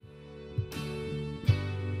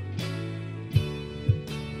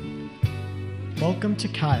Welcome to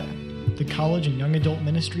Kaya, the college and young adult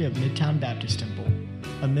ministry of Midtown Baptist Temple,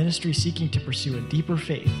 a ministry seeking to pursue a deeper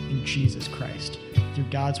faith in Jesus Christ through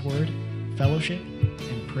God's Word, fellowship,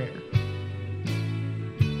 and prayer.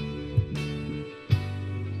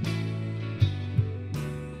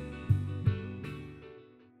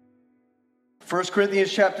 First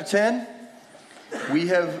Corinthians chapter 10, we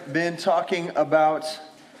have been talking about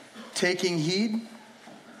taking heed,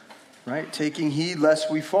 right? Taking heed lest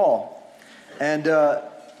we fall. And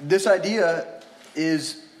this idea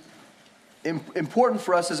is important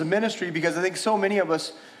for us as a ministry because I think so many of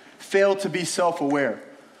us fail to be self-aware,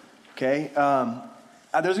 okay?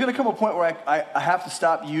 There's going to come a point where I have to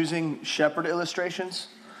stop using shepherd illustrations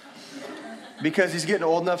because he's getting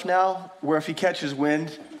old enough now where if he catches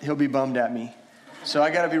wind, he'll be bummed at me. So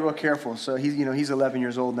I got to be real careful. So he's 11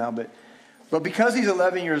 years old now, but because he's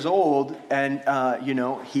 11 years old and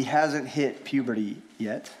he hasn't hit puberty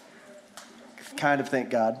yet, kind of, thank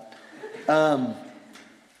God.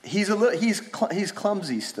 He's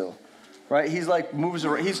clumsy still, right? He's like moves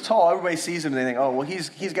around. He's tall. Everybody sees him and they think, oh well,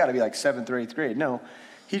 he's got to be like 7th or 8th grade. No,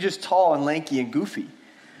 he's just tall and lanky and goofy.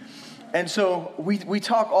 And so we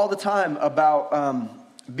talk all the time about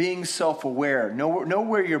being self-aware. Know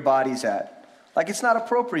where your body's at. Like it's not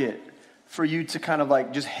appropriate for you to kind of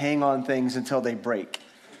like just hang on things until they break,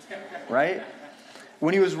 right?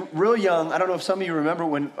 When he was real young, I don't know if some of you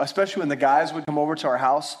remember especially when the guys would come over to our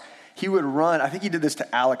house, he would run. I think he did this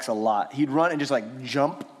to Alex a lot. He'd run and just like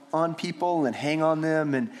jump on people and hang on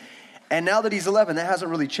them. And now that he's 11, that hasn't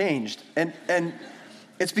really changed. And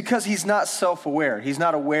it's because he's not self-aware. He's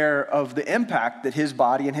not aware of the impact that his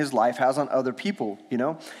body and his life has on other people,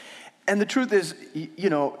 And the truth is,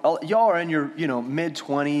 y'all are in your,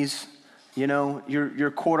 mid-20s,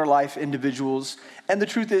 you're quarter life individuals. And the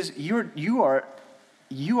truth is, you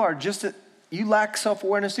lack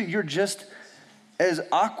self-awareness too. You're just as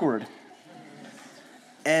awkward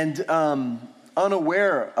and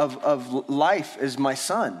unaware of life as my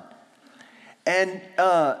son. And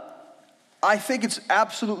I think it's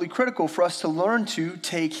absolutely critical for us to learn to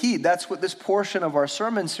take heed. That's what this portion of our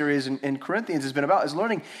sermon series in Corinthians has been about, is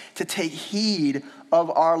learning to take heed of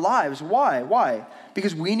our lives. Why?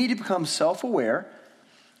 Because we need to become self-aware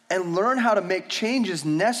and learn how to make changes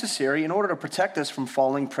necessary in order to protect us from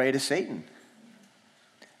falling prey to Satan.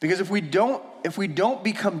 Because if we don't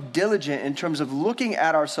become diligent in terms of looking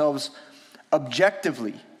at ourselves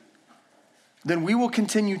objectively, then we will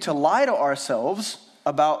continue to lie to ourselves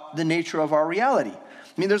about the nature of our reality.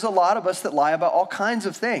 I mean, there's a lot of us that lie about all kinds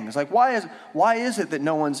of things. Like, why is it that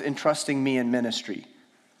no one's entrusting me in ministry?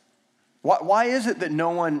 Why is it that no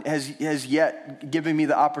one has yet given me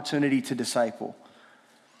the opportunity to disciple?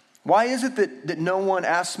 Why is it that no one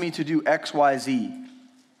asks me to do X, Y, Z?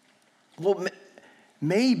 Well,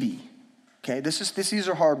 maybe, okay? These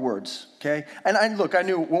are hard words, okay? And I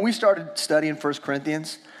knew when we started studying 1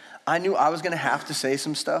 Corinthians, I knew I was going to have to say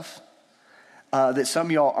some stuff that some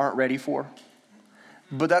of y'all aren't ready for.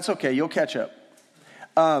 But that's okay. You'll catch up.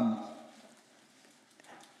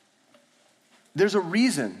 There's a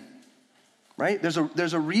reason, right? There's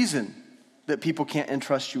a reason that people can't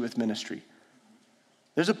entrust you with ministry.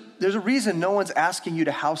 There's a reason no one's asking you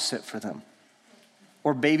to house sit for them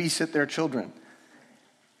or babysit their children.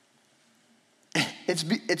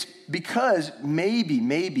 It's because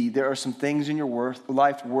maybe there are some things in your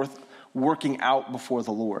life worth working out before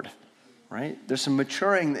the Lord, right? There's some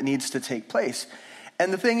maturing that needs to take place.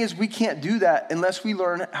 And the thing is, we can't do that unless we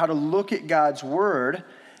learn how to look at God's word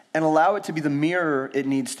and allow it to be the mirror it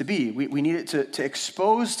needs to be. We need it to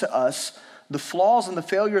expose to us the flaws and the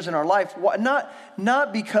failures in our life,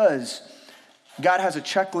 not because God has a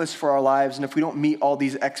checklist for our lives, and if we don't meet all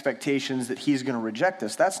these expectations that he's going to reject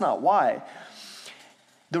us. That's not why.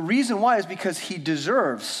 The reason why is because he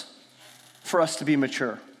deserves for us to be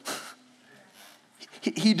mature.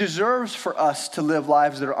 He deserves for us to live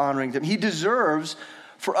lives that are honoring to him. He deserves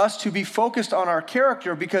for us to be focused on our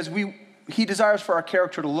character because he desires for our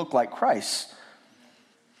character to look like Christ.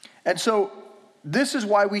 And so this is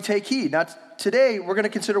why we take heed. Now, today, we're going to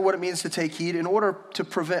consider what it means to take heed in order to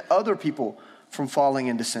prevent other people from falling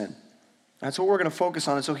into sin. That's what we're going to focus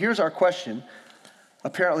on. And so here's our question.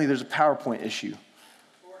 Apparently, there's a PowerPoint issue.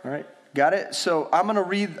 All right, got it? So I'm going to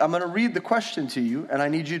read the question to you, and I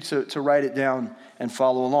need you to write it down and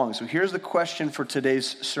follow along. So here's the question for today's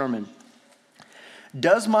sermon.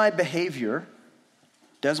 Does my behavior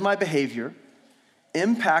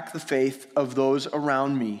impact the faith of those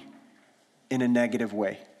around me in a negative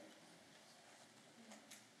way?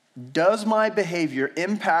 Does my behavior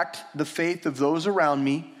impact the faith of those around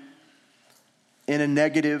me in a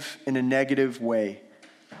negative way?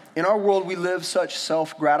 In our world, we live such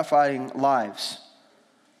self-gratifying lives.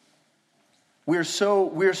 We're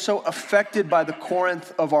so affected by the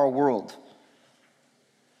Corinth of our world.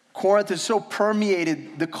 Corinth has so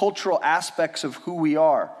permeated the cultural aspects of who we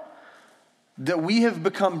are that we have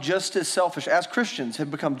become just as selfish, as Christians,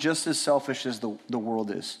 have become just as selfish as the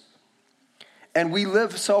world is. And we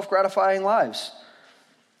live self-gratifying lives.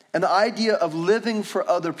 And the idea of living for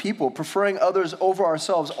other people, preferring others over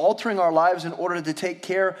ourselves, altering our lives in order to take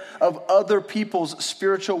care of other people's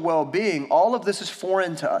spiritual well-being, all of this is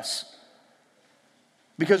foreign to us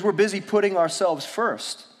because we're busy putting ourselves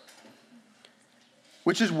first,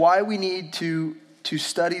 which is why we need to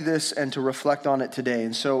study this and to reflect on it today.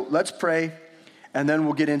 And so let's pray, and then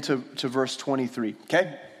we'll get into verse 23.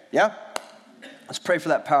 Okay? Yeah? Let's pray for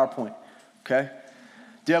that PowerPoint. Okay?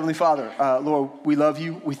 Dear Heavenly Father, Lord, we love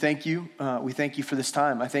you. We thank you. We thank you for this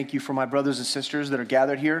time. I thank you for my brothers and sisters that are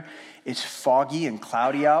gathered here. It's foggy and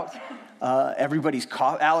cloudy out. Everybody's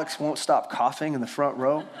Alex won't stop coughing in the front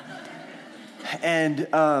row. And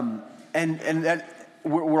that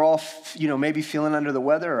we're all, maybe feeling under the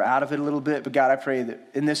weather or out of it a little bit. But God, I pray that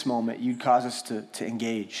in this moment, you'd cause us to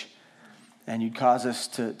engage, and you'd cause us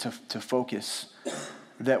to focus,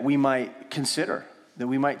 that we might consider, that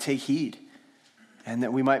we might take heed, and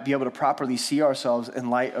that we might be able to properly see ourselves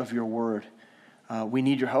in light of your word. We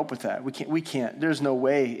need your help with that. We can't. There's no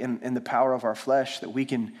way in the power of our flesh that we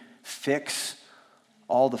can fix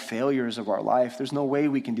all the failures of our life. There's no way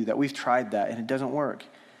we can do that. We've tried that, and it doesn't work.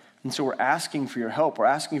 And so we're asking for your help. We're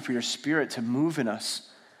asking for your Spirit to move in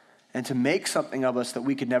us and to make something of us that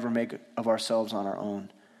we could never make of ourselves on our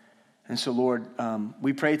own. And so, Lord,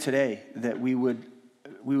 we pray today that we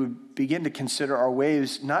would begin to consider our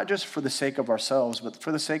ways, not just for the sake of ourselves, but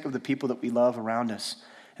for the sake of the people that we love around us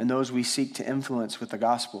and those we seek to influence with the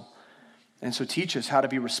gospel. And so teach us how to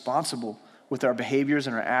be responsible with our behaviors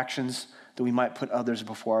and our actions, that we might put others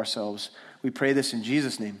before ourselves. We pray this in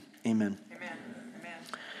Jesus' name. Amen. Amen. Amen.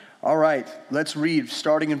 All right, let's read,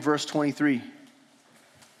 starting in verse 23.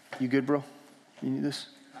 You good, bro? You need this?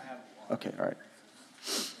 I have one. Okay, all right.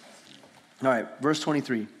 All right, verse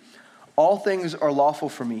 23. All things are lawful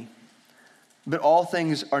for me, but all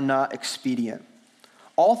things are not expedient.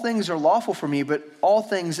 All things are lawful for me, but all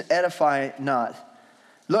things edify not.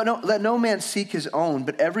 Let no man seek his own,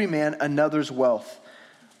 but every man another's wealth.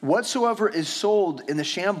 Whatsoever is sold in the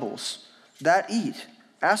shambles, that eat,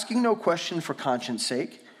 asking no question for conscience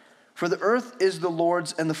sake. For the earth is the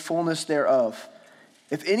Lord's and the fullness thereof.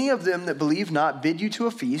 If any of them that believe not bid you to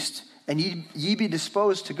a feast, and ye be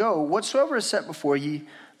disposed to go, whatsoever is set before ye,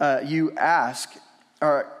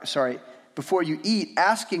 before you eat,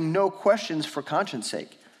 asking no questions for conscience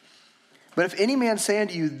sake. But if any man say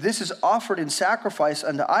unto you, this is offered in sacrifice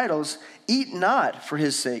unto idols, eat not for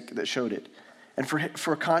his sake that showed it, and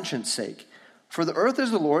for conscience sake. For the earth is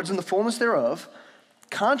the Lord's and the fullness thereof.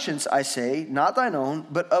 Conscience, I say, not thine own,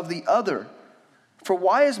 but of the other. For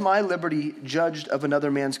why is my liberty judged of another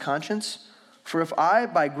man's conscience? For if I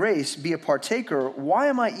by grace be a partaker, why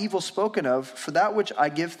am I evil spoken of for that which I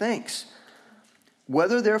give thanks?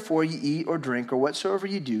 Whether therefore ye eat or drink or whatsoever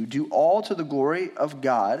ye do, do all to the glory of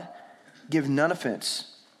God. Give none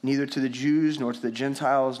offense, neither to the Jews, nor to the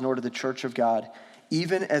Gentiles, nor to the church of God,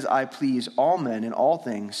 even as I please all men in all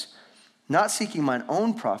things, not seeking mine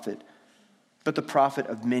own profit, but the profit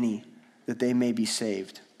of many, that they may be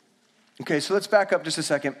saved. Okay, so let's back up just a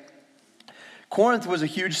second. Corinth was a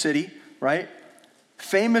huge city, right?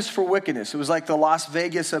 Famous for wickedness. It was like the Las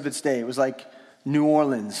Vegas of its day. It was like New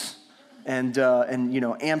Orleans and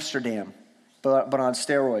Amsterdam, but on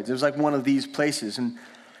steroids. It was like one of these places.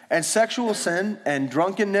 And sexual sin and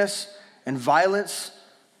drunkenness and violence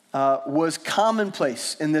was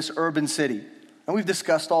commonplace in this urban city. And we've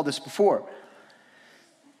discussed all this before.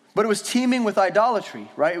 But it was teeming with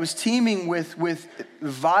idolatry, right? It was teeming with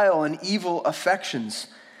vile and evil affections.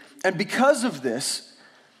 And because of this,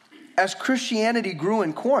 as Christianity grew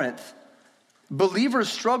in Corinth, believers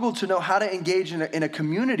struggled to know how to engage in a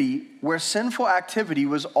community where sinful activity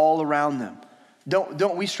was all around them.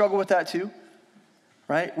 Don't we struggle with that too?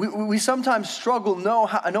 Right? We sometimes struggle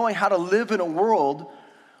knowing how to live in a world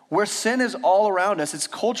where sin is all around us. It's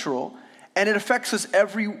cultural, and it affects us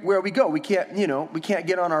everywhere we go. We can't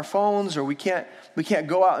get on our phones, or we can't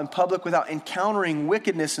go out in public without encountering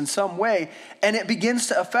wickedness in some way, and it begins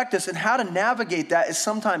to affect us. And how to navigate that is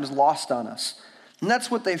sometimes lost on us. And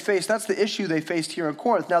that's what they faced. That's the issue they faced here in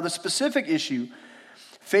Corinth. Now, the specific issue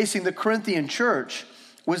facing the Corinthian church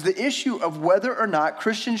was the issue of whether or not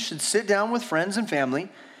Christians should sit down with friends and family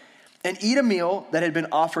and eat a meal that had been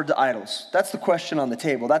offered to idols. That's the question on the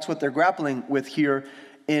table. That's what they're grappling with here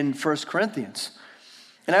in 1 Corinthians.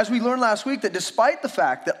 And as we learned last week, that despite the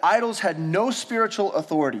fact that idols had no spiritual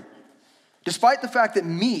authority, despite the fact that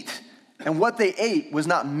meat and what they ate was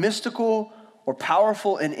not mystical or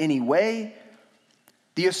powerful in any way,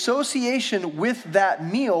 the association with that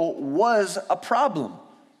meal was a problem.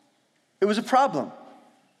 It was a problem.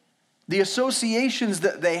 The associations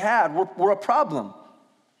that they had were a problem.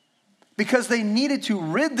 Because they needed to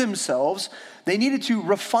rid themselves, they needed to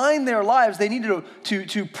refine their lives, they needed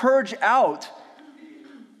to purge out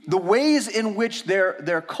the ways in which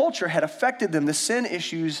their culture had affected them, the sin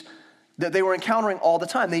issues that they were encountering all the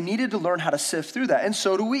time. They needed to learn how to sift through that, and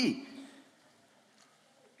so do we.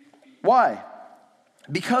 Why?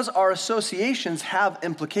 Because our associations have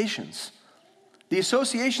implications. The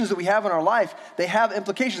associations that we have in our life, they have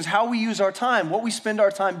implications. How we use our time, what we spend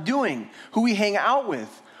our time doing, who we hang out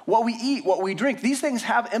with, what we eat, what we drink. These things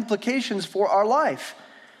have implications for our life.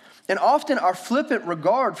 And often our flippant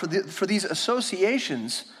regard for these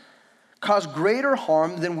associations cause greater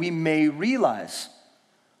harm than we may realize.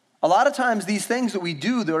 A lot of times these things that we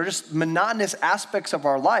do that are just monotonous aspects of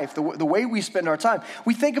our life, the way we spend our time,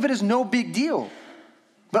 we think of it as no big deal.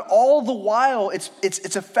 But all the while,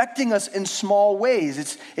 it's affecting us in small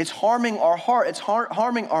ways. It's harming our heart. It's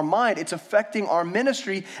harming our mind. It's affecting our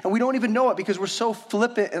ministry, and we don't even know it because we're so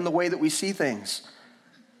flippant in the way that we see things.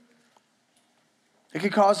 It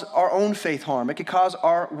could cause our own faith harm. It could cause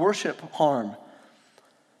our worship harm.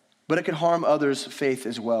 But it could harm others' faith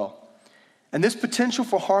as well. And this potential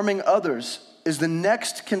for harming others is the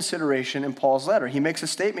next consideration in Paul's letter. He makes a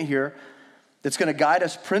statement here that's going to guide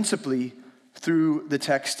us principally through the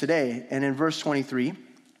text today. And in verse 23,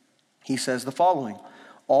 he says the following: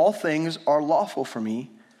 all things are lawful for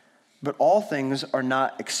me, but all things are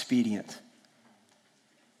not expedient.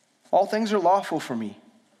 All things are lawful for me.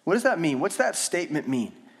 What does that mean? What's that statement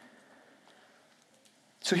mean?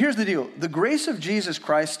 So here's the deal. The grace of Jesus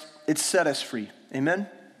Christ, it set us free. Amen?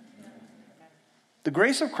 The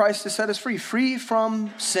grace of Christ has set us free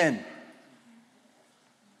from sin.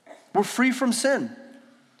 We're free from sin.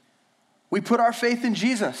 We put our faith in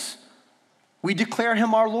Jesus. We declare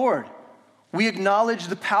him our Lord. We acknowledge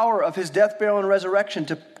the power of his death, burial, and resurrection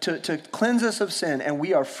to cleanse us of sin, and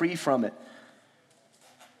we are free from it.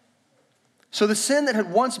 So the sin that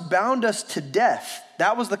had once bound us to death,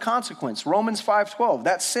 that was the consequence. Romans 5:12,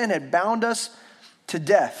 that sin had bound us to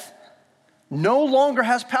death, no longer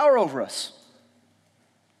has power over us.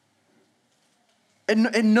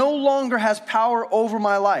 It no longer has power over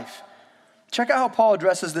my life. Check out how Paul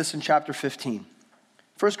addresses this in chapter 15.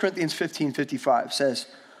 1 Corinthians 15:55 says,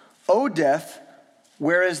 O death,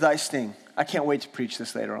 where is thy sting? I can't wait to preach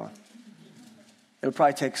this later on. It'll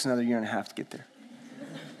probably take us another year and a half to get there.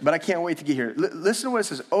 But I can't wait to get here. Listen to what it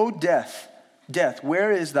says. O death, death,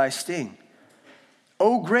 where is thy sting?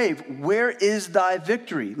 O grave, where is thy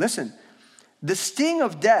victory? Listen, the sting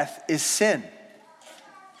of death is sin.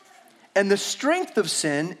 And the strength of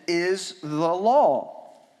sin is the law.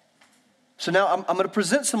 So now I'm going to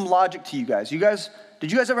present some logic to you guys.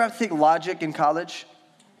 Did you guys ever have to take logic in college?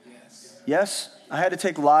 Yes? I had to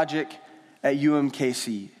take logic at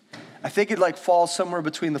UMKC. I think it falls somewhere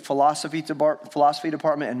between the philosophy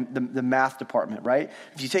department and the math department, right?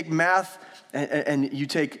 If you take math and you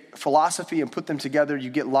take philosophy and put them together, you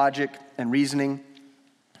get logic and reasoning.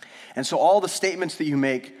 And so all the statements that you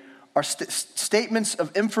make are statements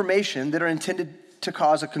of information that are intended to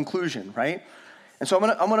cause a conclusion, right? And so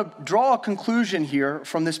I'm going to draw a conclusion here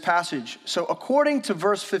from this passage. So according to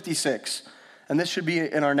verse 56, and this should be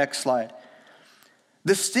in our next slide,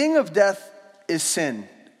 the sting of death is sin.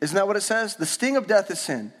 Isn't that what it says? The sting of death is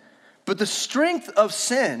sin. But the strength of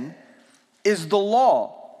sin is the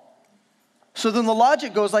law. So then the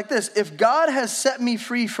logic goes like this. If God has set me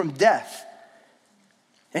free from death,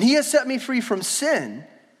 and he has set me free from sin,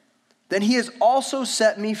 then he has also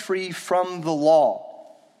set me free from the law.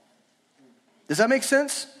 Does that make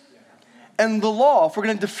sense? And the law, if we're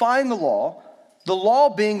going to define the law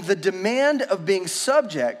being the demand of being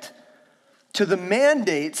subject to the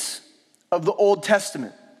mandates of the Old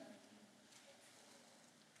Testament.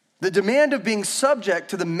 The demand of being subject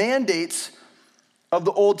to the mandates of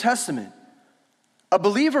the Old Testament. A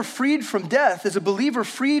believer freed from death is a believer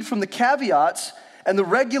freed from the caveats and the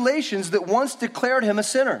regulations that once declared him a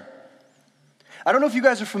sinner. I don't know if you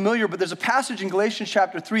guys are familiar, but there's a passage in Galatians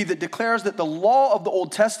chapter 3 that declares that the law of the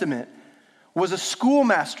Old Testament was a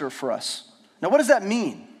schoolmaster for us. Now, what does that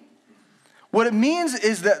mean? What it means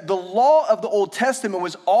is that the law of the Old Testament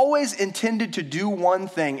was always intended to do one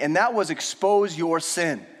thing, and that was expose your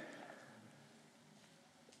sin.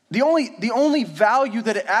 The only value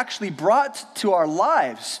that it actually brought to our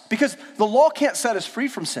lives, because the law can't set us free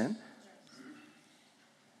from sin.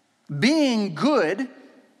 being good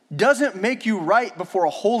doesn't make you right before a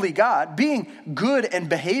holy God. Being good and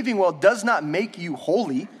behaving well does not make you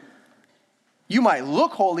holy. You might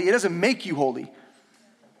look holy, it doesn't make you holy.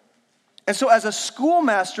 And so as a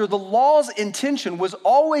schoolmaster, the law's intention was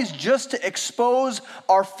always just to expose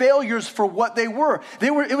our failures for what they were.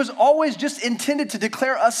 It was always just intended to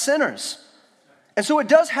declare us sinners. And so it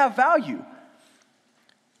does have value.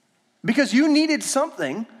 Because you needed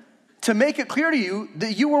something to make it clear to you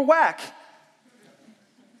that you were whack.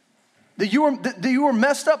 That you were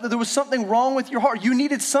messed up, that there was something wrong with your heart. You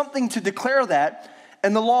needed something to declare that,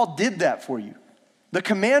 and the law did that for you. The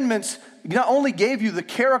commandments not only gave you the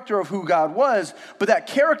character of who God was, but that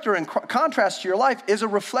character in contrast to your life is a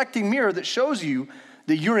reflecting mirror that shows you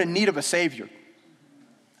that you're in need of a Savior.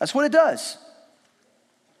 That's what it does.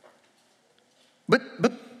 But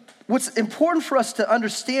what's important for us to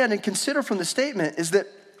understand and consider from the statement is that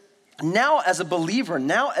now as a believer,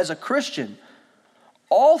 now as a Christian,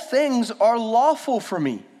 all things are lawful for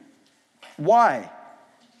me. Why?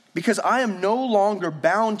 Because I am no longer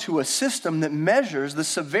bound to a system that measures the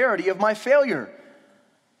severity of my failure.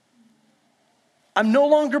 I'm no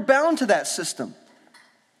longer bound to that system.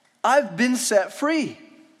 I've been set free.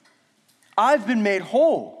 I've been made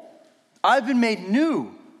whole. I've been made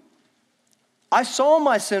new. I saw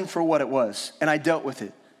my sin for what it was, and I dealt with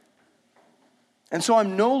it. And so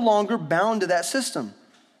I'm no longer bound to that system.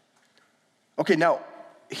 Okay, now,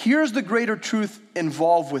 here's the greater truth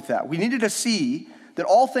involved with that. We needed to see that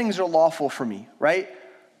all things are lawful for me, right?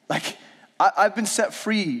 Like, I've been set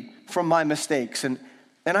free from my mistakes, and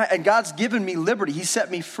God's given me liberty. He set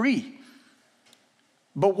me free.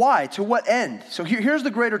 But why? To what end? So here's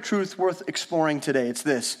the greater truth worth exploring today. It's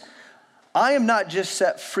this. I am not just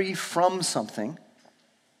set free from something.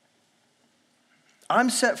 I'm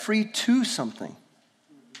set free to something.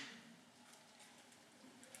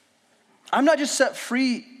 I'm not just set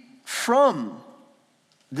free from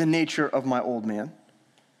the nature of my old man.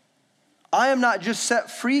 I am not just set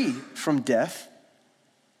free from death.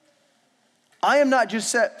 I am not just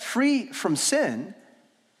set free from sin.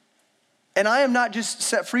 And I am not just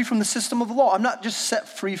set free from the system of the law. I'm not just set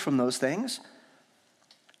free from those things.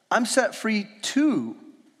 I'm set free to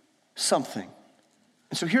something.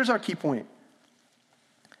 And so here's our key point.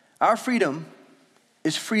 Our freedom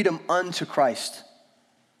is freedom unto Christ.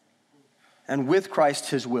 And with Christ,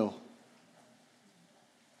 his will.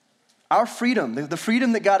 Our freedom, the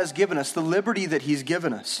freedom that God has given us, the liberty that he's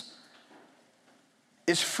given us,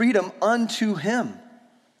 is freedom unto him,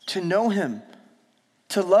 to know him,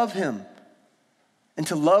 to love him, and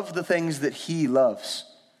to love the things that he loves.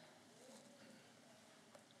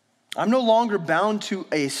 I'm no longer bound to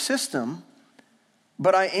a system,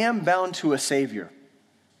 but I am bound to a Savior.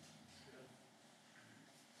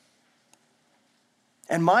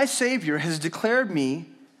 And my Savior has declared me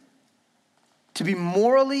to be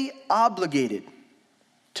morally obligated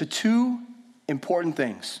to two important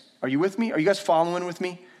things. Are you with me? Are you guys following with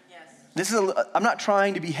me? Yes. I'm not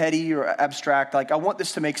trying to be heady or abstract. Like, I want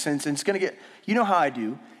this to make sense, and it's going to get, you know how I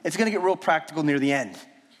do, it's going to get real practical near the end,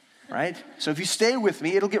 right? So if you stay with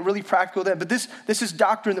me, it'll get really practical then. But this is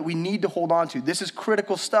doctrine that we need to hold on to. This is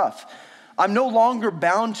critical stuff. I'm no longer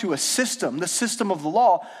bound to a system, the system of the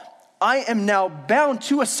law. I am now bound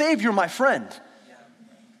to a Savior, my friend.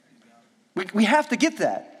 We have to get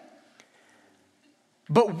that.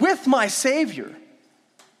 But with my Savior,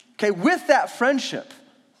 okay, with that friendship,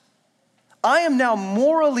 I am now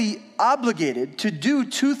morally obligated to do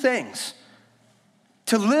two things.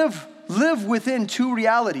 To live within two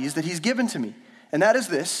realities that he's given to me. And that is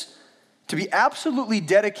this, to be absolutely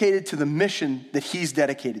dedicated to the mission that he's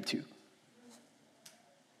dedicated to.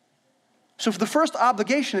 So the first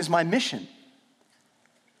obligation is my mission.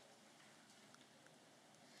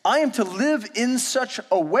 I am to live in such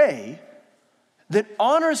a way that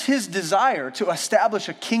honors his desire to establish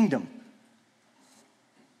a kingdom.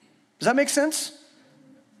 Does that make sense?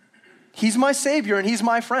 He's my Savior and he's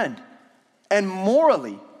my friend. And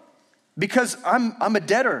morally, because I'm a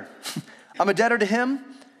debtor. I'm a debtor to him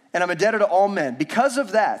and I'm a debtor to all men. Because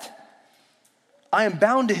of that, I am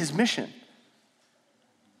bound to his mission.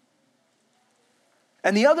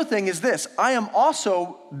 And the other thing is this, I am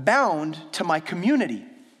also bound to my community.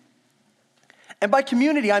 And by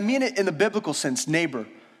community, I mean it in the biblical sense, neighbor.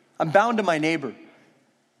 I'm bound to my neighbor.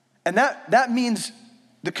 And that means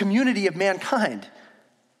the community of mankind.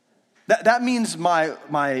 That means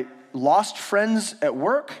my lost friends at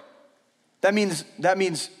work. That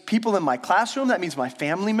means people in my classroom. That means my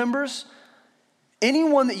family members.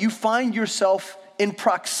 Anyone that you find yourself in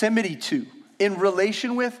proximity to, in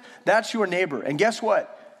relation with, that's your neighbor. And guess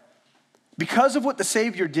what? because of what the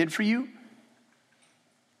Savior did for you,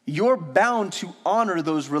 you're bound to honor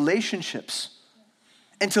those relationships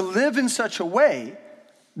and to live in such a way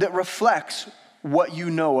that reflects what you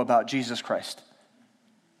know about Jesus Christ.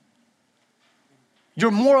 You're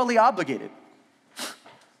morally obligated.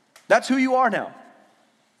 That's who you are now.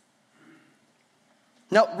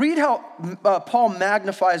 Now, read how Paul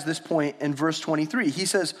magnifies this point in verse 23. He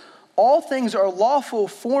says, all things are lawful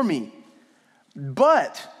for me,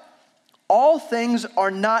 but all things are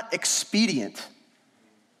not expedient.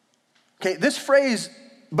 Okay, this phrase,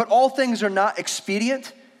 but all things are not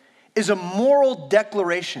expedient, is a moral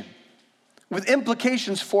declaration with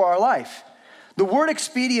implications for our life. The word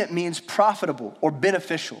expedient means profitable or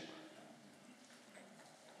beneficial.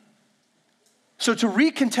 So to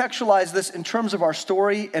recontextualize this in terms of our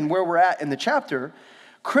story and where we're at in the chapter,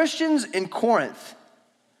 Christians in Corinth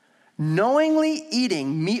knowingly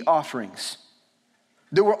eating meat offerings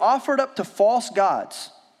that were offered up to false gods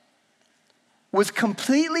was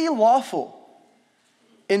completely lawful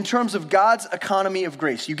in terms of God's economy of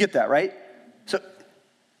grace. You get that, right? So,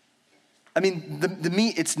 I mean, the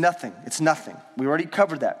meat, it's nothing. It's nothing. We already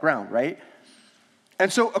covered that ground, right?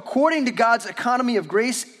 And so according to God's economy of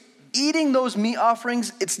grace, eating those meat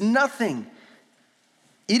offerings, it's nothing.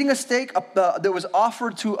 Eating a steak that was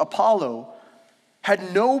offered to Apollo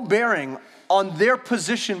had no bearing on their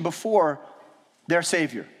position before their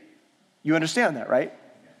Savior. You understand that, right?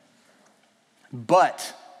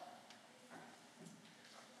 But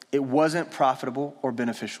it wasn't profitable or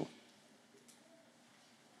beneficial.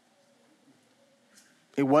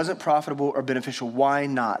 It wasn't profitable or beneficial. Why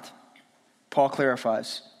not? Paul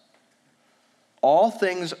clarifies. All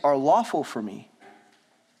things are lawful for me,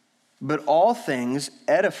 but all things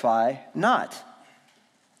edify not.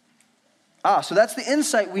 So that's the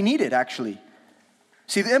insight we needed, actually.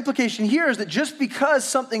 See, the implication here is that just because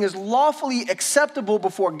something is lawfully acceptable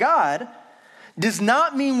before God does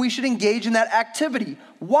not mean we should engage in that activity.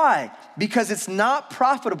 Why? Because it's not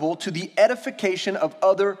profitable to the edification of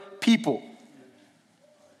other people.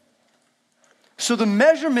 So the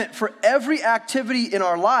measurement for every activity in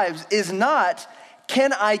our lives is not,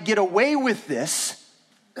 can I get away with this?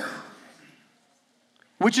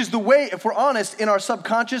 Which is the way, if we're honest, in our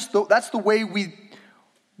subconscious, that's the way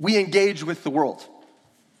we engage with the world.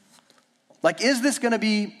 Like, is this gonna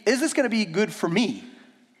be good for me?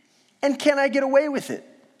 And can I get away with it?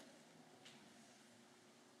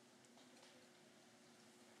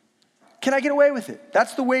 Can I get away with it?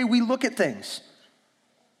 That's the way we look at things.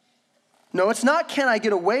 No, it's not, can I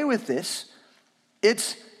get away with this?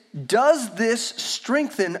 It's, does this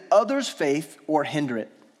strengthen others' faith or hinder it?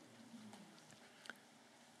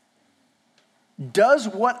 Does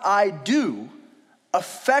what I do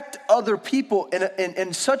affect other people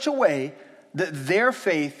in such a way that their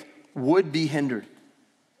faith would be hindered?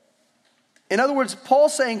 In other words,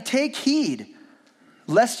 Paul's saying, take heed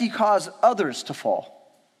lest ye cause others to fall.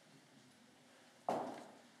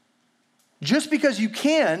 Just because you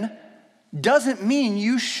can doesn't mean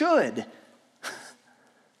you should.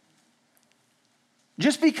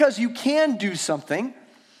 Just because you can do something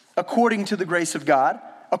according to the grace of God,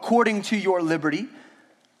 according to your liberty,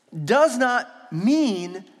 does not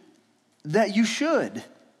mean that you should.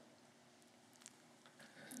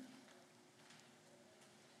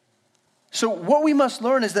 So what we must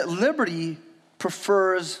learn is that liberty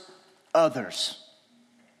prefers others.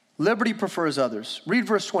 Liberty prefers others. Read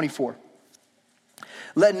verse 24.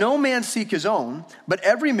 Let no man seek his own, but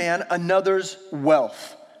every man another's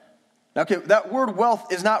wealth. Now, okay, that word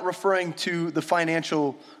wealth is not referring to the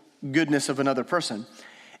financial goodness of another person.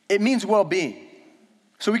 It means well-being.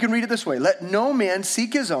 So we can read it this way. Let no man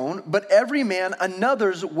seek his own, but every man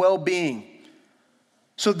another's well-being.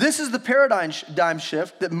 So this is the paradigm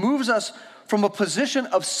shift that moves us from a position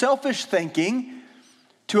of selfish thinking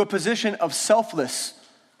to a position of selfless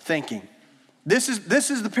thinking. This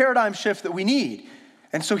is the paradigm shift that we need.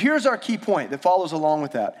 And so here's our key point that follows along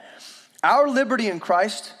with that. Our liberty in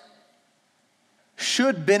Christ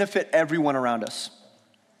should benefit everyone around us.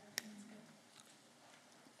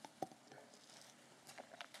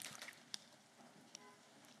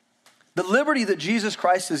 The liberty that Jesus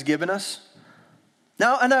Christ has given us.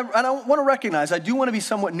 Now, and I want to recognize, I do want to be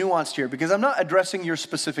somewhat nuanced here because I'm not addressing your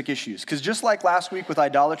specific issues. Because just like last week with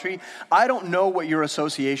idolatry, I don't know what your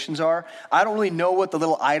associations are. I don't really know what the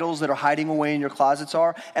little idols that are hiding away in your closets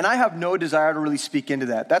are. And I have no desire to really speak into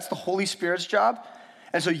that. That's the Holy Spirit's job.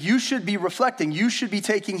 And so you should be reflecting. You should be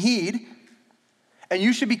taking heed. And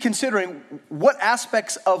you should be considering what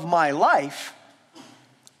aspects of my life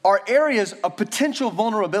are areas of potential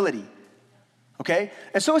vulnerability. Okay?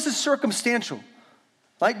 And so this is circumstantial.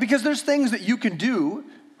 Like, because there's things that you can do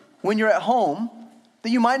when you're at home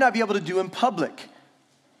that you might not be able to do in public.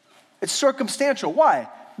 It's circumstantial. Why?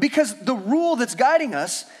 Because the rule that's guiding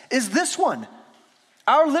us is this one.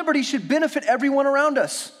 Our liberty should benefit everyone around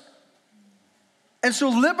us. And so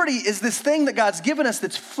liberty is this thing that God's given us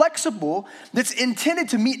that's flexible, that's intended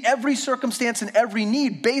to meet every circumstance and every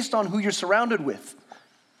need based on who you're surrounded with.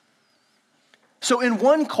 So in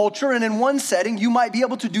one culture and in one setting, you might be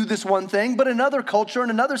able to do this one thing, but in another culture and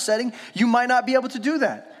another setting, you might not be able to do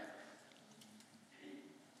that.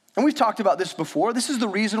 And we've talked about this before. This is the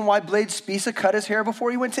reason why Blade Spisa cut his hair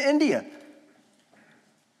before he went to India.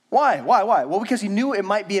 Why? Well, because he knew it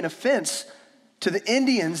might be an offense to the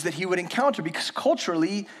Indians that he would encounter, because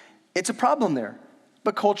culturally, it's a problem there.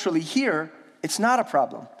 But culturally here, it's not a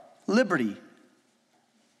problem. Liberty.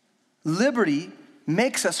 Liberty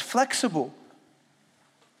makes us flexible.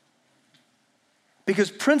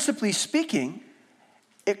 Because principally speaking,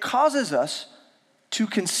 it causes us to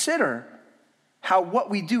consider how what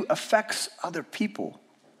we do affects other people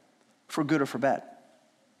for good or for bad.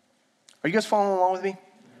 Are you guys following along with me?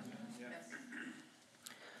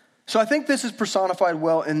 So I think this is personified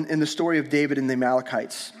well in the story of David and the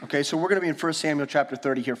Amalekites. Okay, so we're going to be in 1 Samuel chapter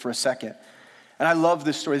 30 here for a second. And I love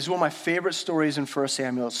this story. This is one of my favorite stories in 1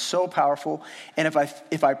 Samuel. It's so powerful. And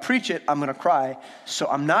if I preach it, I'm going to cry. So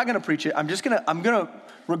I'm not going to preach it. I'm going to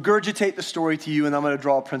regurgitate the story to you, and I'm going to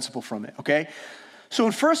draw a principle from it, okay? So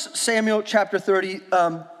in 1 Samuel chapter 30,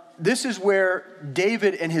 this is where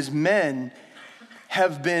David and his men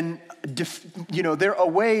have been, they're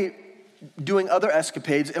away doing other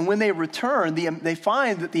escapades. And when they return, they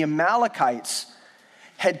find that the Amalekites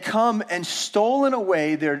had come and stolen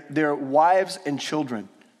away their wives and children.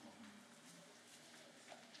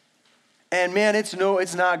 And man, it's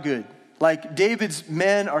not good. Like, David's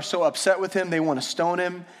men are so upset with him, they want to stone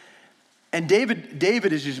him. And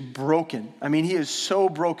David is just broken. I mean, he is so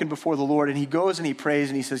broken before the Lord, and he goes and he prays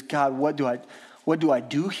and he says, God, what do I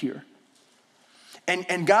do here?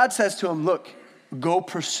 And God says to him, look, go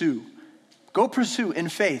pursue in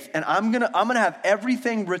faith, and I'm gonna have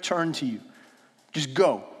everything returned to you. Just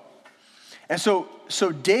go. And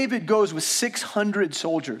so David goes with 600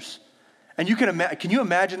 soldiers. And can you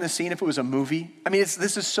imagine the scene if it was a movie? I mean,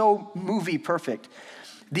 this is so movie perfect.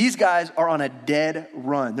 These guys are on a dead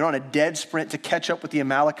run. They're on a dead sprint to catch up with the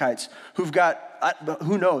Amalekites, who've got,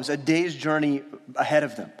 who knows, a day's journey ahead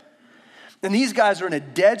of them. And these guys are in a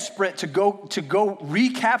dead sprint to go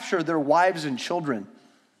recapture their wives and children.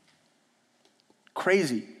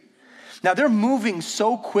 Crazy. Now they're moving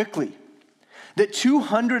so quickly that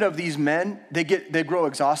 200 of these men, they grow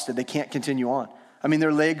exhausted. They can't continue on. I mean,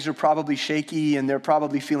 their legs are probably shaky and they're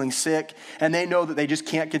probably feeling sick, and they know that they just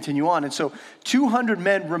can't continue on. And so 200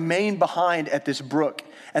 men remain behind at this brook,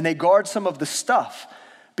 and they guard some of the stuff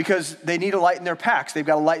because they need to lighten their packs. They've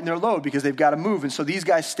got to lighten their load because they've got to move. And so these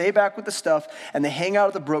guys stay back with the stuff, and they hang out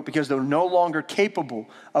at the brook because they're no longer capable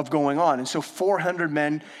of going on. And so 400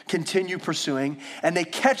 men continue pursuing, and they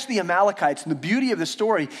catch the Amalekites. And the beauty of the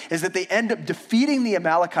story is that they end up defeating the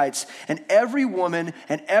Amalekites, and every woman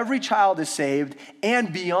and every child is saved.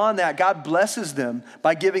 And beyond that, God blesses them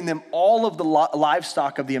by giving them all of the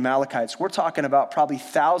livestock of the Amalekites. We're talking about probably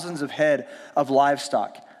thousands of head of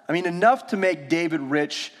livestock. I mean, enough to make David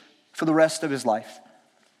rich for the rest of his life.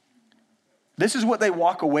 This is what they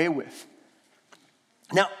walk away with.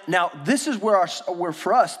 Now, this is where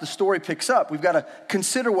for us the story picks up. We've got to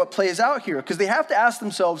consider what plays out here, because they have to ask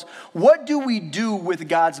themselves, what do we do with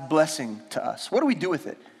God's blessing to us? What do we do with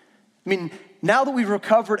it? I mean, now that we've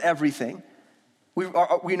recovered everything, we've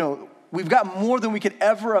got more than we could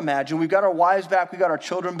ever imagine. We've got our wives back. We've got our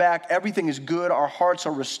children back. Everything is good. Our hearts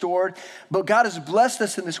are restored. But God has blessed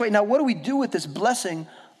us in this way. Now, what do we do with this blessing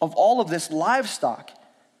of all of this livestock?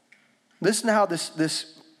 Listen to how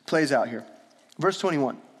this plays out here. Verse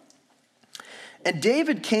 21. And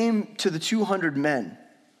David came to the 200 men,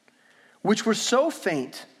 which were so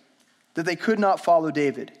faint that they could not follow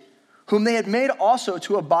David, whom they had made also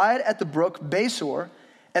to abide at the brook Besor.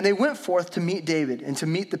 And they went forth to meet David and to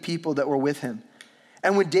meet the people that were with him.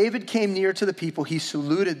 And when David came near to the people, he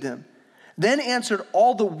saluted them. Then answered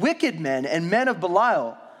all the wicked men and men of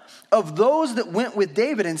Belial, of those that went with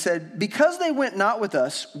David, and said, because they went not with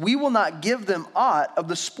us, we will not give them aught of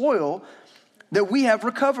the spoil that we have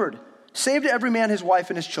recovered, save to every man his wife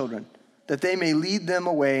and his children, that they may lead them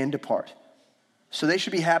away and depart. So they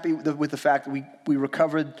should be happy with the fact that we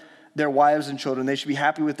recovered their wives and children. They should be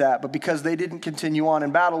happy with that. But because they didn't continue on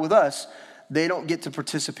in battle with us, they don't get to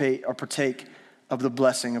participate or partake of the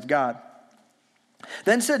blessing of God.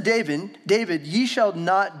 Then said David, ye shall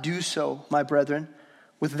not do so, my brethren.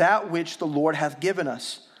 with that which the Lord hath given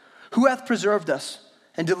us, who hath preserved us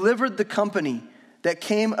and delivered the company that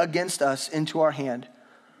came against us into our hand.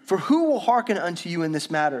 For who will hearken unto you in this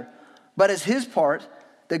matter? But as his part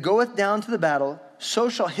that goeth down to the battle, so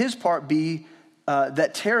shall his part be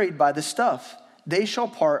that tarried by the stuff. They shall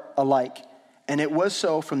part alike. And it was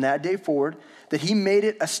so from that day forward that he made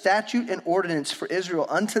it a statute and ordinance for Israel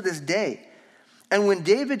unto this day. And when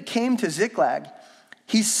David came to Ziklag,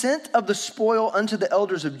 he sent of the spoil unto the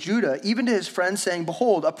elders of Judah, even to his friends, saying,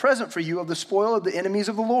 Behold, a present for you of the spoil of the enemies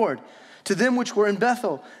of the Lord, to them which were in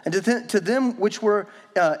Bethel, and to them which were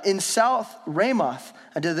in South Ramoth,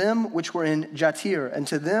 and to them which were in Jatir, and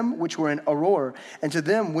to them which were in Aror, and to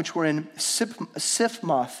them which were in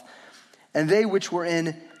Siphmoth, and they which were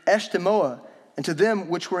in Eshtemoa, and to them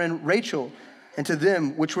which were in Rachel, and to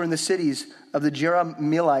them which were in the cities of the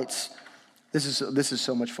Jerahmeelites. This is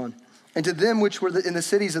so much fun. And to them which were in the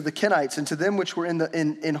cities of the Kenites, and to them which were in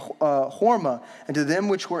Hormah, and to them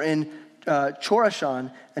which were in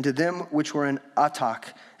Chorashan, and to them which were in Atak,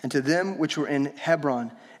 and to them which were in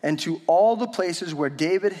Hebron, and to all the places where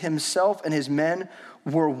David himself and his men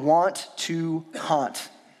were wont to haunt.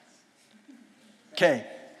 Okay.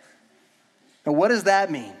 Now what does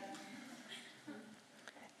that mean?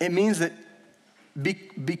 It means that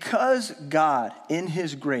because God, in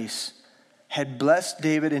his grace, had blessed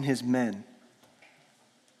David and his men,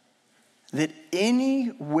 that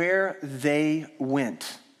anywhere they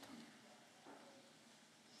went,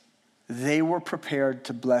 they were prepared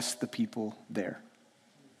to bless the people there.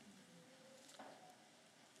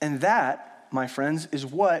 And that, my friends, is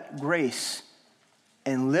what grace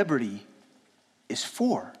and liberty is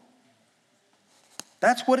for.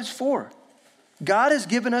 That's what it's for. God has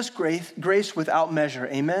given us grace without measure.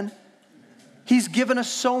 Amen? He's given us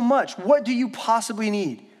so much. What do you possibly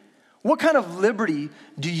need? What kind of liberty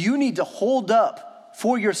do you need to hold up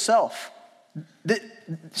for yourself?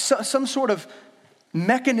 Some sort of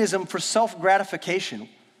mechanism for self-gratification.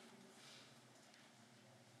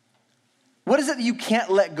 What is it that you can't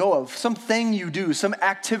let go of? Something you do, some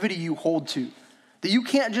activity you hold to that you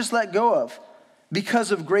can't just let go of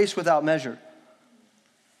because of grace without measure.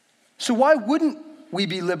 So why wouldn't we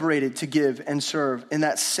be liberated to give and serve in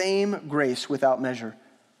that same grace without measure?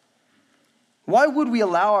 Why would we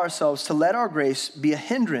allow ourselves to let our grace be a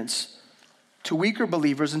hindrance to weaker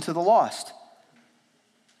believers and to the lost?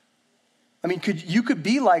 I mean, you could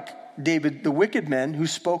be like David, the wicked men who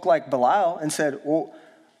spoke like Belial and said, well,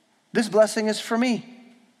 this blessing is for me,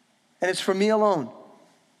 and it's for me alone.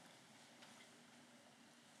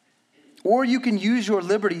 Or you can use your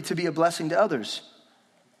liberty to be a blessing to others.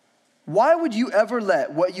 Why would you ever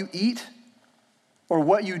let what you eat or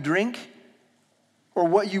what you drink or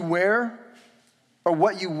what you wear or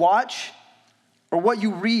what you watch or what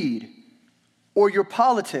you read or your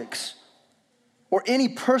politics or any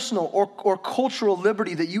personal or cultural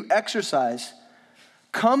liberty that you exercise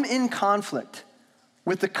come in conflict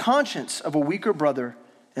with the conscience of a weaker brother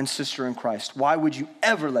and sister in Christ? Why would you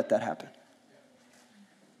ever let that happen?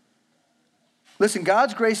 Listen,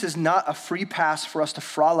 God's grace is not a free pass for us to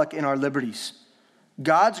frolic in our liberties.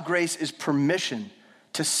 God's grace is permission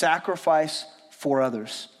to sacrifice for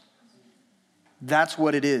others. That's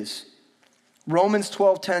what it is. Romans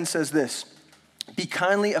 12:10 says this, be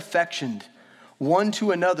kindly affectioned one to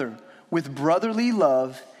another with brotherly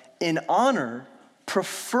love, in honor,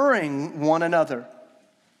 preferring one another.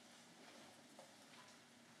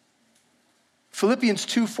 Philippians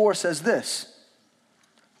 2:4 says this,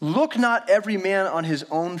 look not every man on his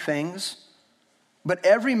own things, but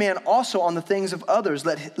every man also on the things of others.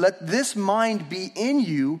 Let this mind be in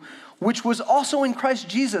you, which was also in Christ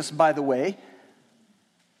Jesus, by the way.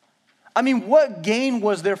 I mean, what gain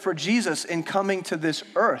was there for Jesus in coming to this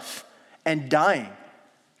earth and dying?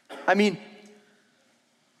 I mean,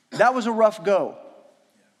 that was a rough go.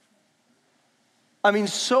 I mean,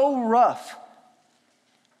 so rough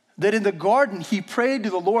that in the garden, he prayed to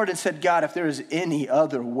the Lord and said, God, if there is any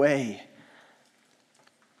other way.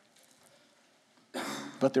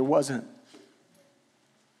 But there wasn't.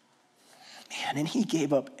 Man, and he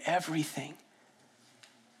gave up everything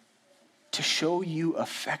to show you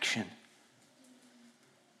affection.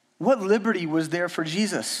 What liberty was there for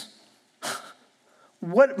Jesus?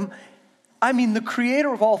 The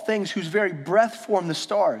creator of all things, whose very breath formed the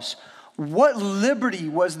stars, what liberty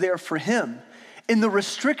was there for him in the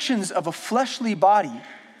restrictions of a fleshly body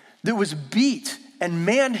that was beat and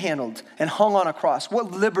manhandled and hung on a cross?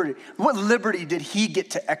 What liberty did he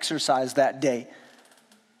get to exercise that day?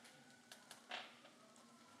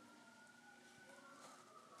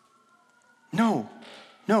 No.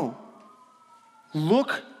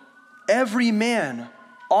 Look every man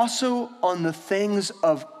also on the things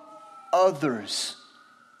of others.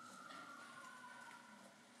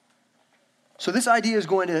 So this idea is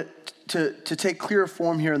going to take clearer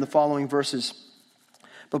form here in the following verses.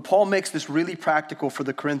 But Paul makes this really practical for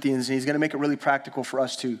the Corinthians, and he's going to make it really practical for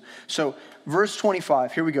us too. So verse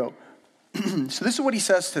 25, here we go. So this is what he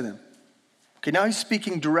says to them. Okay, now he's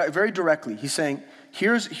speaking very directly. He's saying,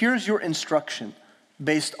 here's your instruction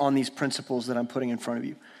based on these principles that I'm putting in front of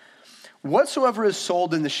you. Whatsoever is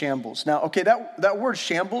sold in the shambles. Now, okay, that word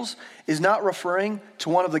shambles is not referring to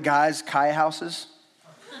one of the guys' kaya houses.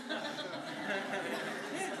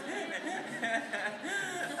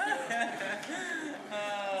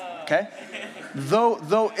 Okay?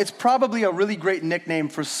 Though it's probably a really great nickname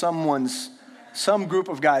for some group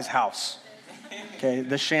of guys' house. Okay,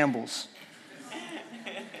 the shambles.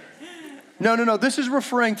 No. This is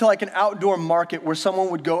referring to like an outdoor market where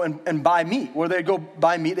someone would go and buy meat. Where they'd go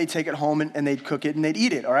buy meat, they'd take it home and they'd cook it and they'd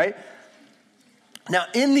eat it, all right? Now,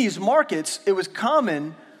 in these markets, it was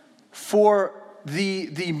common for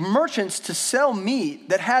the merchants to sell meat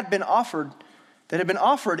that had been offered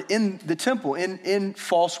in the temple, in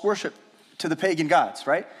false worship to the pagan gods,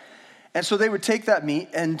 right? And so they would take that meat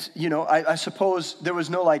and, I suppose there was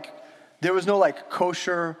no like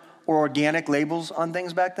kosher or organic labels on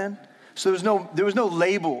things back then. So there was no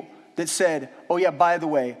label that said, oh yeah, by the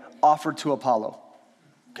way, offered to Apollo,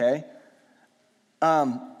 okay?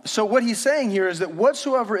 So what he's saying here is that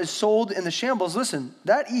whatsoever is sold in the shambles, listen,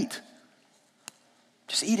 that eat.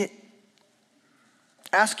 Just eat it.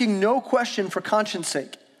 Asking no question for conscience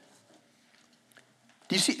sake.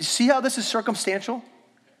 Do you see how this is circumstantial?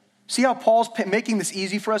 See how Paul's making this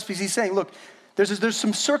easy for us? Because he's saying, look, there's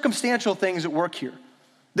some circumstantial things at work here.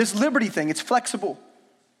 This liberty thing, it's flexible.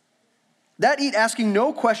 That eat asking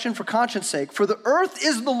no question for conscience sake, for the earth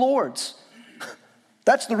is the Lord's.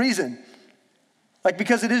 That's the reason. Like,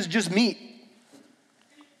 because it is just meat.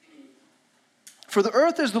 For the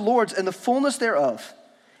earth is the Lord's and the fullness thereof.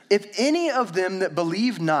 If any of them that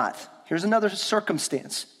believe not, here's another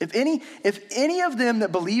circumstance. If any of them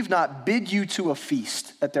that believe not bid you to a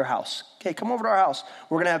feast at their house. Okay, come over to our house.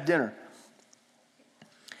 We're going to have dinner.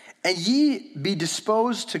 And ye be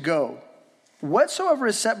disposed to go. Whatsoever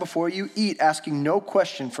is set before you, eat, asking no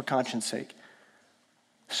question for conscience sake.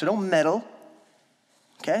 So don't meddle.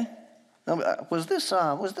 Okay? Was this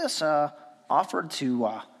offered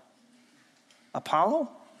to Apollo?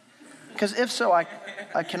 Because if so, I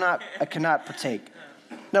cannot partake.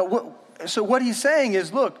 Now, so what he's saying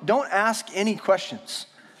is, look, don't ask any questions.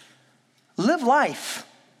 Live life.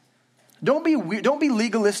 Don't be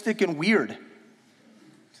legalistic and weird.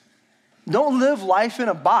 Don't live life in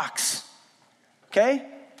a box. Okay?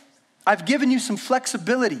 I've given you some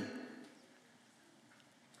flexibility.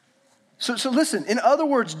 So listen, in other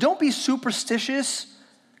words, don't be superstitious.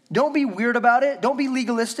 Don't be weird about it. Don't be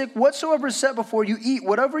legalistic. Whatsoever is set before you, eat.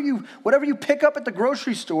 Whatever you pick up at the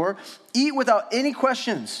grocery store, eat without any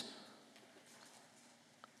questions.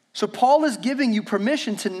 So Paul is giving you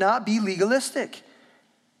permission to not be legalistic.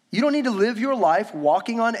 You don't need to live your life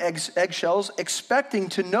walking on eggshells, expecting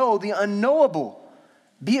to know the unknowable.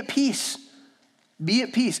 Be at peace. Be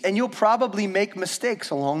at peace. And you'll probably make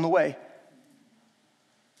mistakes along the way.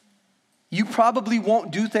 You probably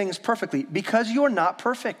won't do things perfectly because you're not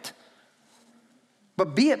perfect.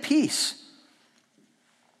 But be at peace.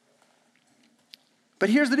 But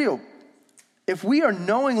here's the deal. If we are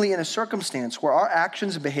knowingly in a circumstance where our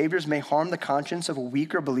actions and behaviors may harm the conscience of a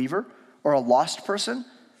weaker believer or a lost person,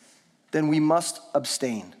 then we must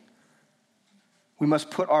abstain. We must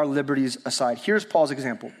put our liberties aside. Here's Paul's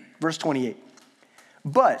example. Verse 28.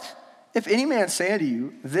 But if any man say unto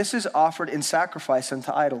you, this is offered in sacrifice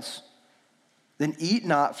unto idols, then eat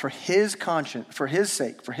not for his conscience, for his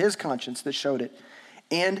sake, for his conscience that showed it,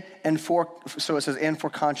 and for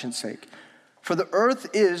conscience sake. For the earth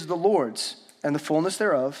is the Lord's, and the fullness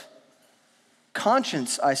thereof.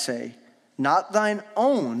 Conscience, I say, not thine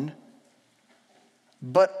own,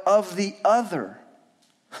 but of the other.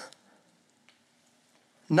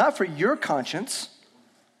 Not for your conscience,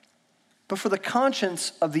 but for the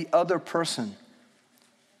conscience of the other person.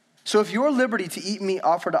 So if your liberty to eat meat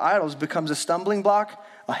offered to idols becomes a stumbling block,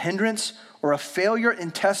 a hindrance, or a failure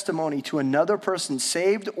in testimony to another person,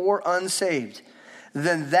 saved or unsaved,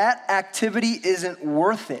 then that activity isn't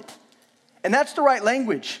worth it. And that's the right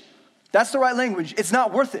language. That's the right language. It's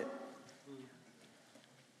not worth it.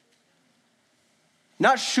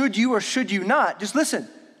 Not should you or should you not. Just listen.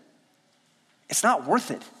 It's not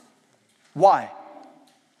worth it. Why?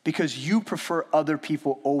 Because you prefer other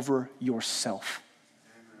people over yourself.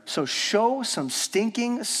 So show some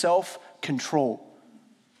stinking self-control.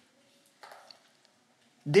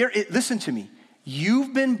 Listen to me.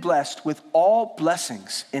 You've been blessed with all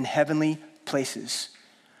blessings in heavenly places.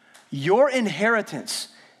 Your inheritance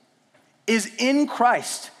is in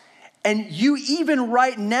Christ, and you even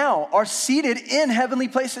right now are seated in heavenly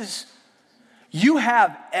places. You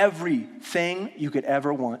have everything you could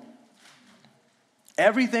ever want,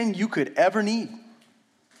 everything you could ever need.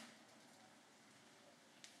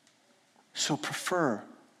 So prefer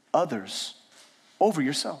others over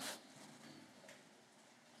yourself.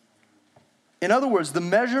 In other words, the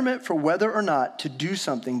measurement for whether or not to do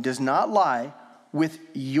something does not lie with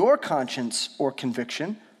your conscience or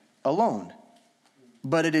conviction alone,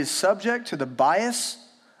 but it is subject to the bias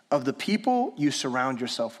of the people you surround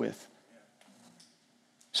yourself with.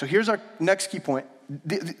 So here's our next key point.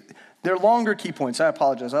 They're longer key points. I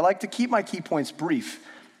apologize. I like to keep my key points brief,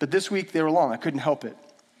 but this week they were long. I couldn't help it.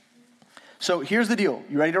 So here's the deal.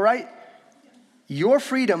 You ready to write? Your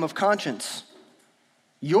freedom of conscience,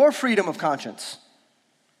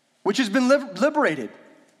 which has been liberated.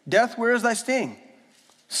 Death, where is thy sting?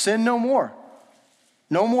 Sin no more.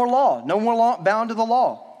 No more law. No more law bound to the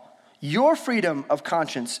law. Your freedom of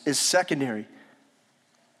conscience is secondary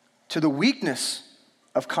to the weakness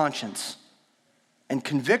of conscience and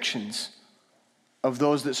convictions of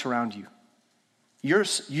those that surround you.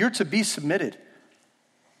 You're to be submitted.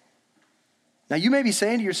 Now you may be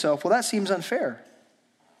saying to yourself, well, that seems unfair.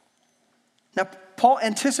 Now, Paul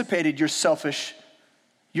anticipated your selfish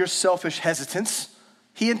hesitance.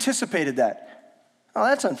 He anticipated that. Oh,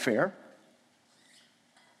 that's unfair.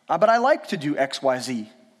 But I like to do X, Y, Z.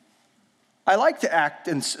 I like to act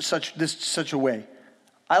in such a way.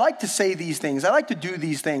 I like to say these things. I like to do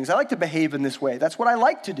these things. I like to behave in this way. That's what I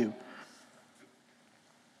like to do.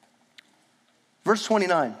 Verse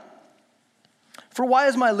 29. For why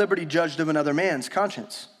is my liberty judged of another man's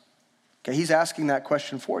conscience? Okay, he's asking that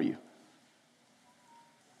question for you.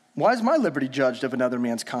 Why is my liberty judged of another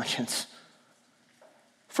man's conscience?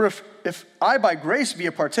 For if I by grace be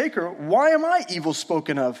a partaker, why am I evil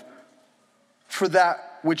spoken of for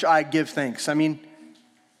that which I give thanks? I mean,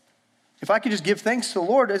 if I could just give thanks to the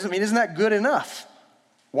Lord, isn't that good enough?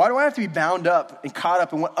 Why do I have to be bound up and caught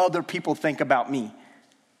up in what other people think about me?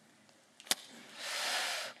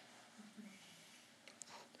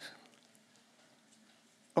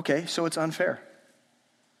 Okay, so it's unfair.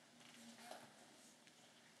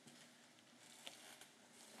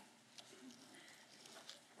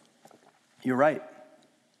 You're right.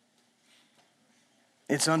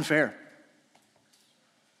 It's unfair.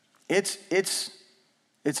 It's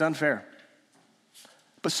unfair.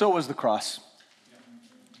 But so was the cross.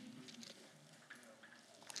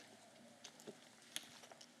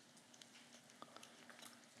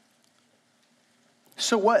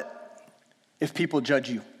 So what if people judge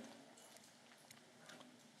you?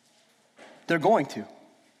 They're going to.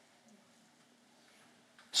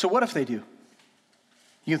 So what if they do?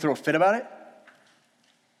 You can throw a fit about it?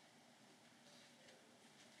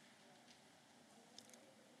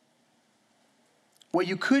 What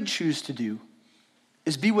you could choose to do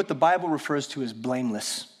is be what the Bible refers to as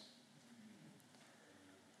blameless,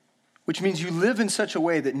 which means you live in such a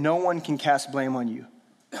way that no one can cast blame on you.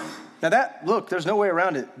 Now there's no way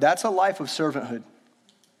around it. That's a life of servanthood.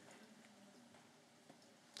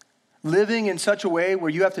 Living in such a way where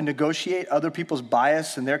you have to negotiate other people's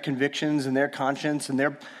bias and their convictions and their conscience and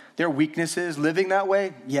their weaknesses, living that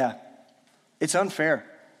way, yeah, it's unfair.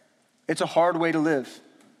 It's a hard way to live.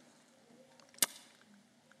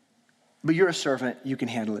 But you're a servant, you can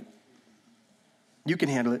handle it. You can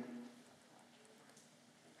handle it.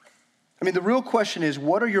 I mean, the real question is,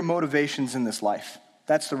 what are your motivations in this life?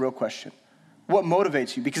 That's the real question. What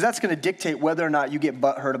motivates you? Because that's going to dictate whether or not you get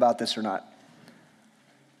butthurt about this or not.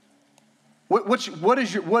 What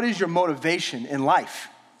is your motivation in life?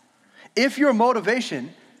 If your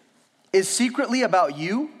motivation is secretly about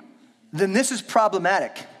you, then this is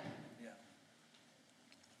problematic.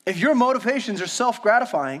 If your motivations are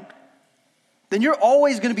self-gratifying, then you're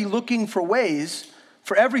always going to be looking for ways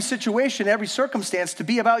for every situation, every circumstance to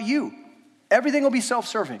be about you. Everything will be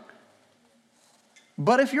self-serving.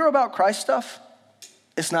 But if you're about Christ stuff,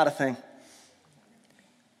 it's not a thing.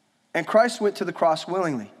 And Christ went to the cross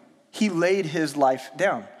willingly. He laid his life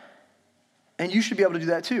down. And you should be able to do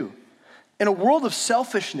that too. In a world of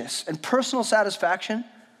selfishness and personal satisfaction,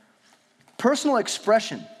 personal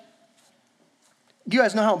expression. Do you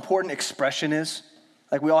guys know how important expression is?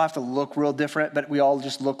 Like, we all have to look real different, but we all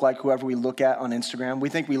just look like whoever we look at on Instagram. We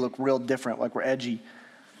think we look real different, like we're edgy.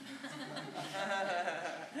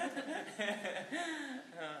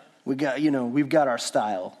 We've got our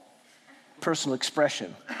style. Personal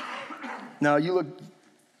expression. No, you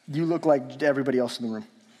look like everybody else in the room.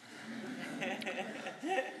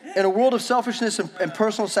 In a world of selfishness and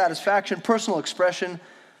personal satisfaction, personal expression,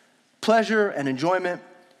 pleasure and enjoyment,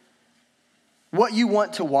 what you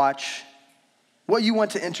want to watch, what you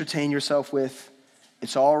want to entertain yourself with,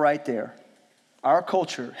 it's all right there. Our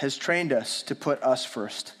culture has trained us to put us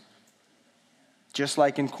first, just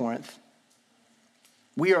like in Corinth.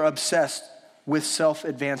 We are obsessed with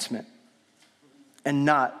self-advancement and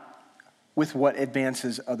not with what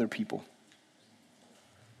advances other people.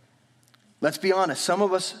 Let's be honest. Some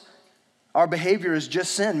of us, our behavior is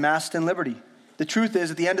just sin masked in liberty. The truth is,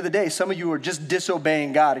 at the end of the day, some of you are just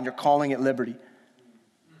disobeying God and you're calling it liberty.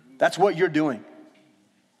 That's what you're doing.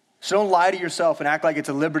 So don't lie to yourself and act like it's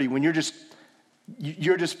a liberty when you're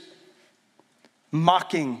just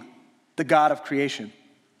mocking the God of creation.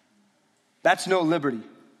 That's no liberty.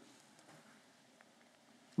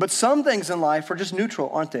 But some things in life are just neutral,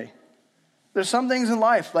 aren't they? There's some things in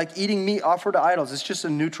life, like eating meat offered to idols. It's just a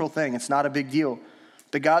neutral thing. It's not a big deal.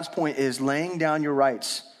 But God's point is laying down your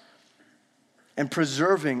rights and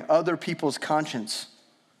preserving other people's conscience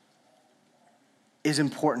is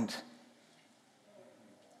important.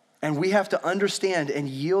 And we have to understand and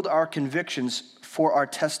yield our convictions for our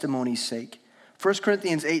testimony's sake. 1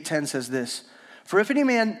 Corinthians 8:10 says this, "For if any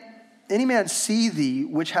man see thee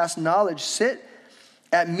which hast knowledge sit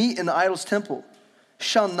at meat in the idol's temple,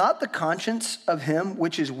 shall not the conscience of him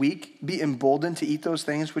which is weak be emboldened to eat those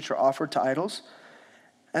things which are offered to idols?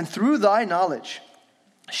 And through thy knowledge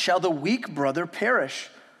shall the weak brother perish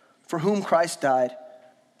for whom Christ died."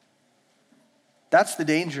 That's the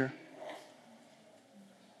danger.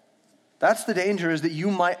 That's the danger, is that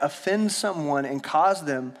you might offend someone and cause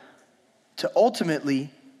them to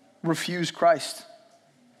ultimately refuse Christ,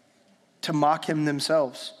 to mock him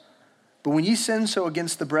themselves. But when ye sin so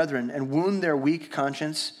against the brethren and wound their weak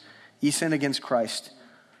conscience, ye sin against Christ.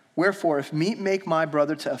 Wherefore, if meat make my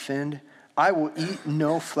brother to offend, I will eat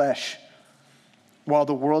no flesh while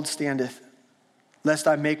the world standeth, lest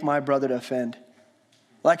I make my brother to offend.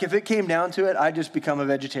 Like if it came down to it, I'd just become a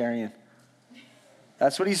vegetarian.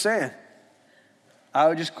 That's what he's saying. I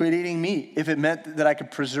would just quit eating meat if it meant that I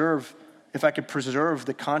could preserve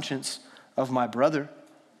the conscience of my brother.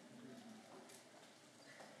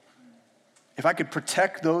 If I could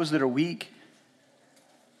protect those that are weak.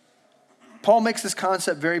 Paul makes this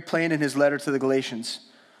concept very plain in his letter to the Galatians.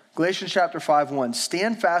 Galatians chapter 5:1.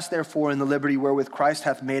 "Stand fast therefore in the liberty wherewith Christ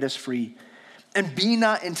hath made us free, and be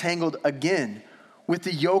not entangled again with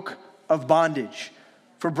the yoke of bondage.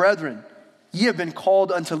 For brethren, ye have been called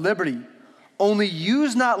unto liberty. Only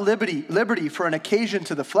use not liberty for an occasion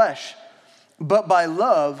to the flesh, but by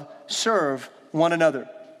love serve one another."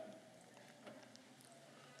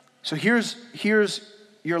 So here's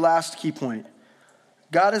your last key point.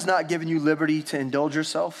 God has not given you liberty to indulge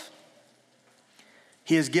yourself.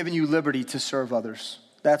 He has given you liberty to serve others.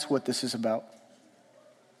 That's what this is about.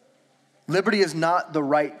 Liberty is not the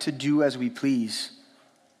right to do as we please,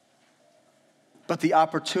 but the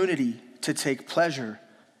opportunity to take pleasure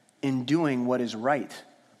in doing what is right.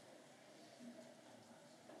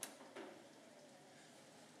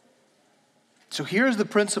 So here's the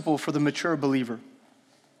principle for the mature believer.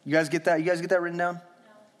 You guys get that? You guys get that written down? No.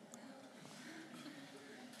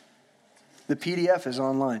 The PDF is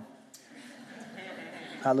online.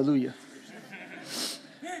 Hallelujah.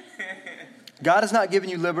 God has not given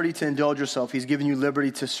you liberty to indulge yourself. He's given you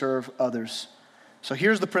liberty to serve others. So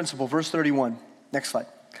here's the principle, verse 31. Next slide.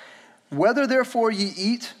 "Whether therefore ye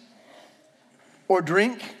eat or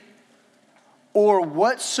drink or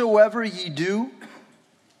whatsoever ye do,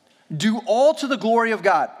 do all to the glory of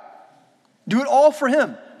God." Do it all for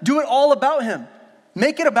him. Do it all about him.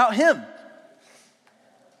 Make it about him.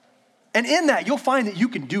 And in that, you'll find that you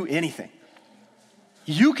can do anything.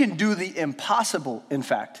 You can do the impossible, in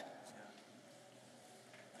fact.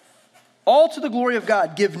 All to the glory of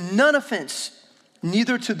God. Give none offense,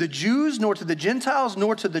 neither to the Jews, nor to the Gentiles,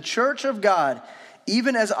 nor to the church of God,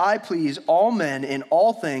 even as I please all men in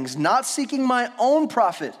all things, not seeking my own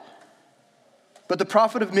profit, but the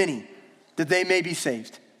profit of many, that they may be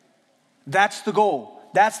saved. That's the goal.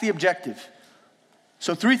 That's the objective.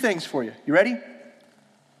 So 3 things for you. You ready?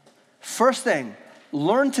 First thing,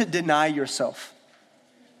 learn to deny yourself.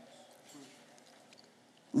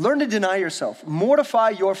 Learn to deny yourself. Mortify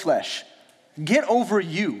your flesh. Get over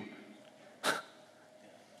you.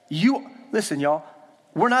 Listen, y'all,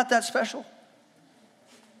 we're not that special.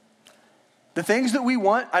 The things that we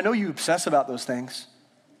want, I know you obsess about those things.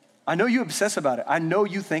 I know you obsess about it. I know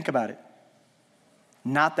you think about it.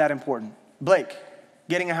 Not that important. Blake,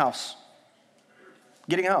 getting a house.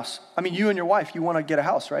 Getting a house. I mean, you and your wife, you want to get a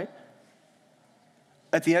house, right?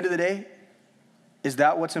 At the end of the day, is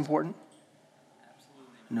that what's important?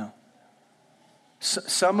 No.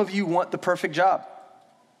 Some of you want the perfect job.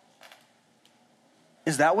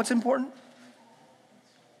 Is that what's important?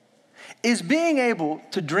 Is being able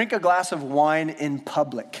to drink a glass of wine in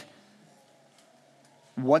public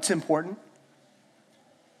what's important?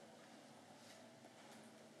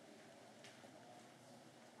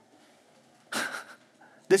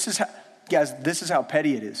 This is how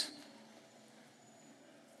petty it is.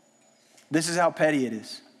 This is how petty it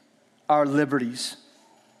is. Our liberties.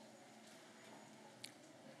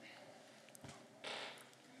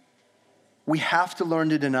 We have to learn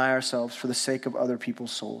to deny ourselves for the sake of other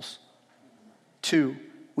people's souls. 2,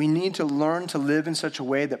 we need to learn to live in such a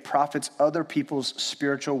way that profits other people's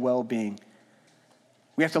spiritual well-being.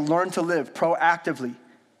 We have to learn to live proactively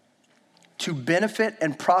to benefit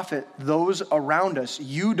and profit those around us.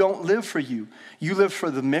 You don't live for you. You live for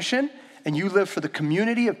the mission, and you live for the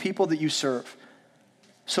community of people that you serve.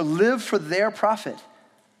 So live for their profit.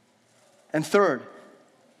 And 3rd,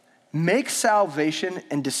 make salvation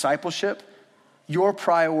and discipleship your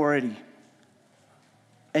priority.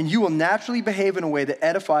 And you will naturally behave in a way that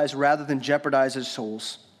edifies rather than jeopardizes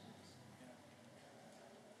souls.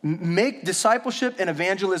 Make discipleship and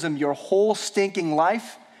evangelism your whole stinking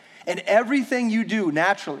life, and everything you do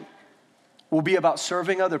naturally will be about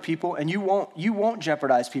serving other people, and you won't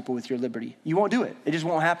jeopardize people with your liberty. You won't do it. It just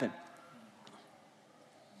won't happen.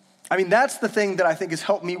 I mean, that's the thing that I think has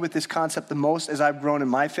helped me with this concept the most as I've grown in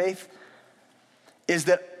my faith, is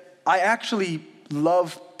that I actually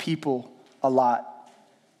love people a lot.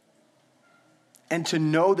 And to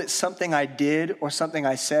know that something I did or something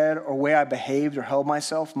I said or way I behaved or held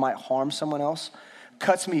myself might harm someone else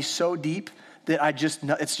cuts me so deep that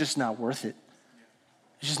it's just not worth it.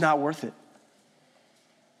 It's just not worth it.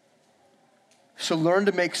 So learn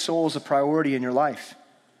to make souls a priority in your life.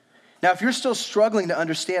 Now, if you're still struggling to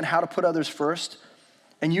understand how to put others first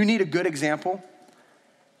and you need a good example,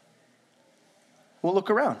 well, look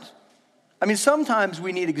around. I mean, sometimes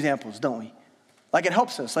we need examples, don't we? Like it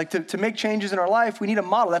helps us. Like to make changes in our life, we need a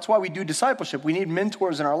model. That's why we do discipleship. We need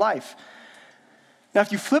mentors in our life. Now,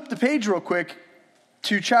 if you flip the page real quick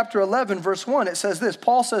to chapter 11, verse 1, it says this.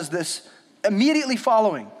 Paul says this immediately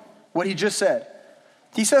following what he just said.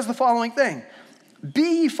 He says the following thing.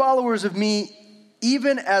 Be ye followers of me,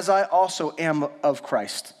 even as I also am of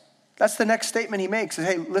Christ. That's the next statement he makes. Is,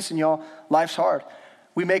 hey, listen, y'all, life's hard.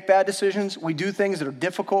 We make bad decisions. We do things that are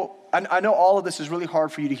difficult. I know all of this is really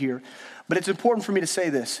hard for you to hear, but it's important for me to say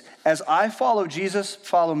this. As I follow Jesus,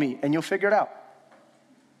 follow me, and you'll figure it out.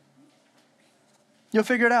 You'll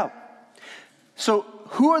figure it out. So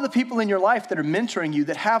who are the people in your life that are mentoring you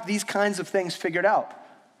that have these kinds of things figured out?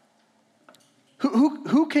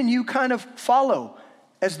 Who can you kind of follow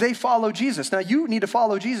as they follow Jesus? Now, you need to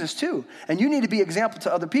follow Jesus too, and you need to be an example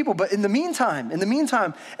to other people. But in the meantime,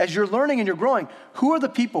 as you're learning and you're growing, who are the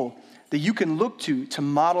people that you can look to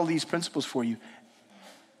model these principles for you?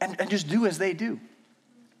 And just do as they do.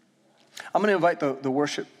 I'm going to invite the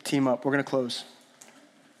worship team up. We're going to close.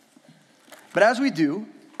 But as we do,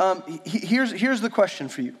 here's the question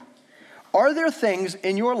for you. Are there things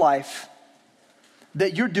in your life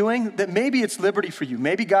that you're doing that maybe it's liberty for you?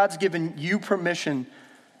 Maybe God's given you permission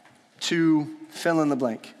to fill in the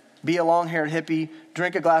blank. Be a long-haired hippie,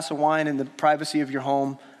 drink a glass of wine in the privacy of your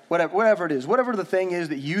home, whatever it is. Whatever the thing is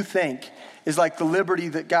that you think is like the liberty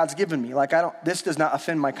that God's given me. Like this does not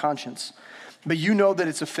offend my conscience. But you know that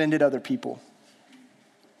it's offended other people.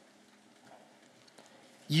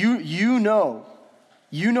 You know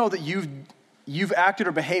that you've acted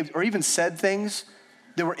or behaved or even said things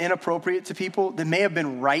that were inappropriate to people that may have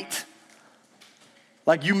been right.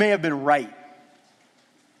 Like you may have been right.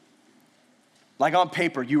 Like on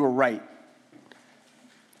paper, you were right.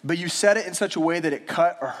 But you said it in such a way that it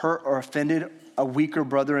cut or hurt or offended a weaker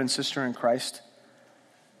brother and sister in Christ.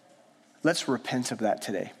 Let's repent of that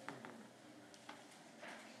today.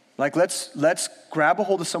 Like let's grab a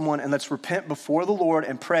hold of someone and let's repent before the Lord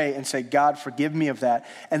and pray and say, God, forgive me of that.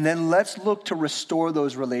 And then let's look to restore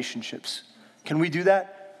those relationships. Can we do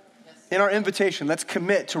that? Yes. In our invitation, let's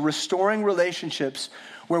commit to restoring relationships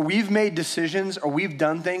where we've made decisions or we've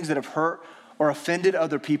done things that have hurt or offended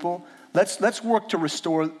other people. Let's work to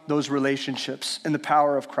restore those relationships in the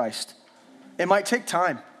power of Christ. It might take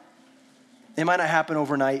time. It might not happen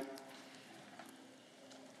overnight.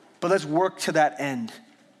 But let's work to that end.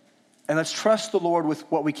 And let's trust the Lord with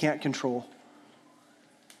what we can't control.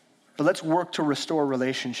 But let's work to restore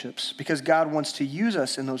relationships because God wants to use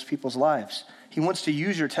us in those people's lives. He wants to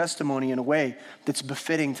use your testimony in a way that's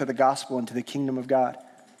befitting to the gospel and to the kingdom of God.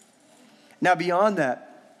 Now, beyond that,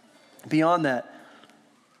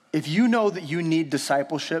 if you know that you need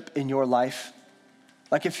discipleship in your life,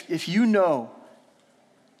 Like if you know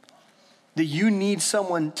that you need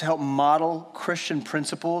someone to help model Christian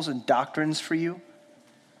principles and doctrines for you,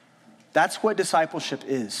 that's what discipleship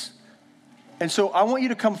is. And so I want you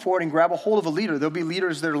to come forward and grab a hold of a leader. There'll be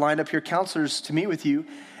leaders that are lined up here, counselors, to meet with you.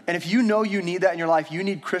 And if you know you need that in your life, you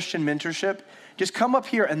need Christian mentorship, just come up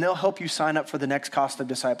here and they'll help you sign up for the next Costa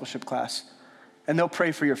Discipleship class. And they'll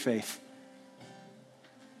pray for your faith.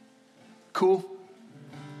 Cool?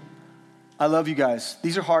 I love you guys.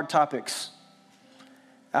 These are hard topics.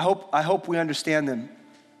 I hope we understand them.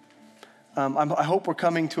 I hope we're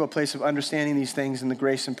coming to a place of understanding these things in the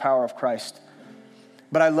grace and power of Christ.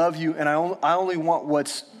 But I love you, and I only want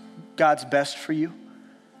what's God's best for you.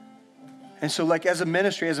 And so, like, as a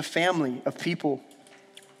ministry, as a family of people,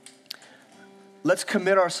 let's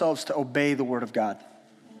commit ourselves to obey the word of God,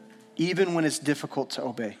 even when it's difficult to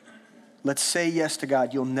obey. Let's say yes to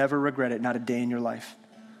God. You'll never regret it, not a day in your life.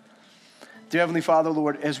 Dear Heavenly Father,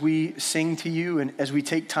 Lord, as we sing to you and as we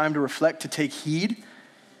take time to reflect, to take heed,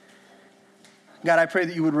 God, I pray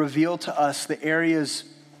that you would reveal to us the areas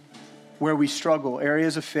where we struggle,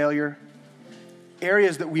 areas of failure,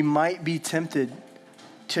 areas that we might be tempted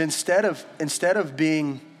to instead of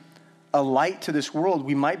being a light to this world,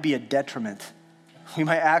 we might be a detriment.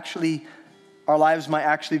 Our lives might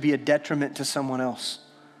actually be a detriment to someone else.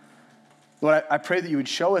 Lord, I pray that you would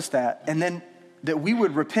show us that, and then that we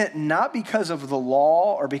would repent not because of the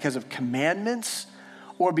law or because of commandments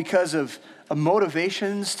or because of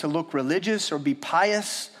motivations to look religious or be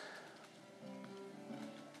pious,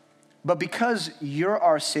 but because you're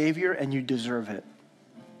our Savior and you deserve it.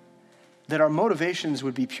 That our motivations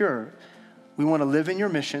would be pure. We want to live in your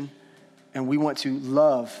mission and we want to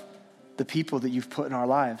love the people that you've put in our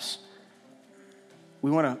lives. We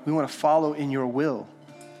want to follow in your will.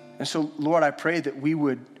 And so, Lord, I pray that we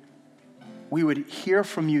would hear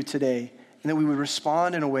from you today and that we would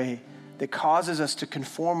respond in a way that causes us to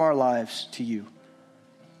conform our lives to you.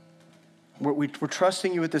 We're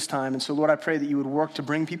trusting you at this time. And so, Lord, I pray that you would work to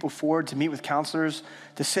bring people forward, to meet with counselors,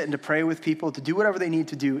 to sit and to pray with people, to do whatever they need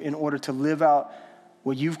to do in order to live out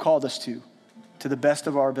what you've called us to the best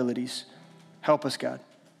of our abilities. Help us, God.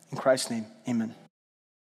 In Christ's name, amen.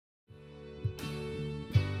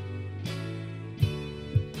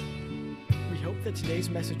 We hope that today's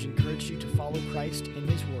message encouraged you to follow Christ in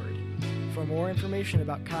his word. For more information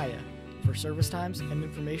about Kaya, for service times, and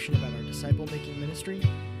information about our disciple-making ministry,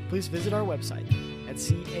 please visit our website at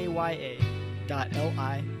caya.live.